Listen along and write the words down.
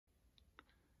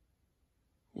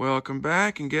Welcome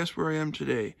back, and guess where I am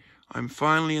today? I'm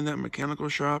finally in that mechanical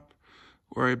shop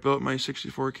where I built my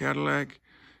 64 Cadillac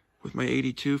with my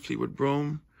 82 Fleetwood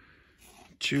Brougham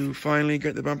to finally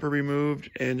get the bumper removed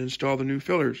and install the new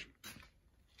fillers.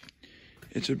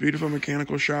 It's a beautiful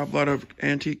mechanical shop. A lot of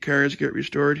antique cars get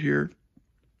restored here.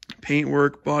 Paint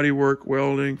work, body work,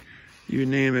 welding, you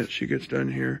name it, she gets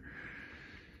done here.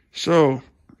 So,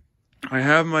 I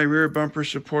have my rear bumper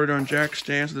supported on jack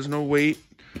stands. So there's no weight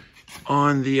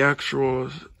on the actual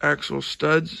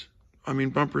studs,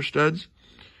 bumper studs.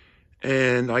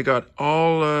 And I got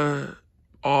all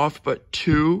off but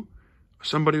two.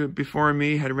 Somebody before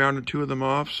me had rounded two of them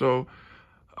off, so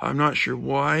I'm not sure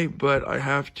why, but I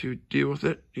have to deal with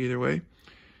it either way.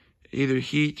 Either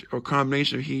heat or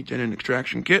combination of heat and an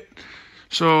extraction kit.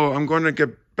 So I'm going to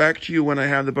get back to you when I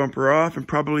have the bumper off, and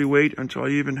probably wait until I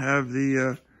even have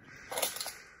the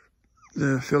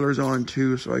fillers on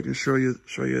too, so I can show you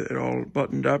it all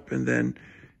buttoned up, and then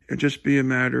it'll just be a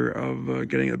matter of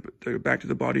getting it back to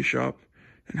the body shop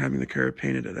and having the car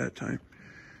painted at that time.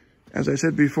 As I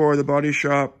said before, the body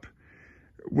shop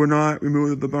will not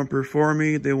remove the bumper for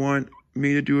me. They want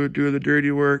me to do the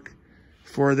dirty work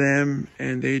for them,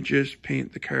 and they just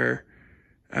paint the car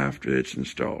after it's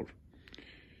installed.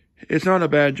 It's not a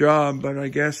bad job, but I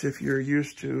guess if you're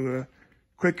used to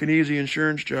quick and easy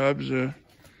insurance jobs,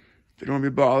 they don't want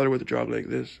to be bothered with a job like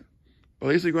this. But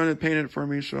at least they're going to paint it for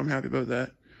me, so I'm happy about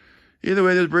that. Either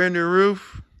way, this brand new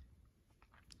roof.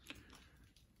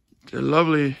 It's a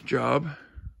lovely job.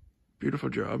 Beautiful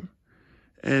job.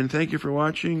 And thank you for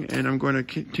watching. And I'm going to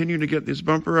continue to get this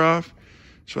bumper off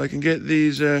so I can get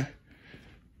these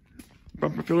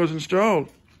bumper fillers installed.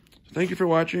 So thank you for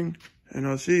watching, and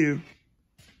I'll see you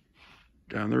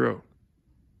down the road.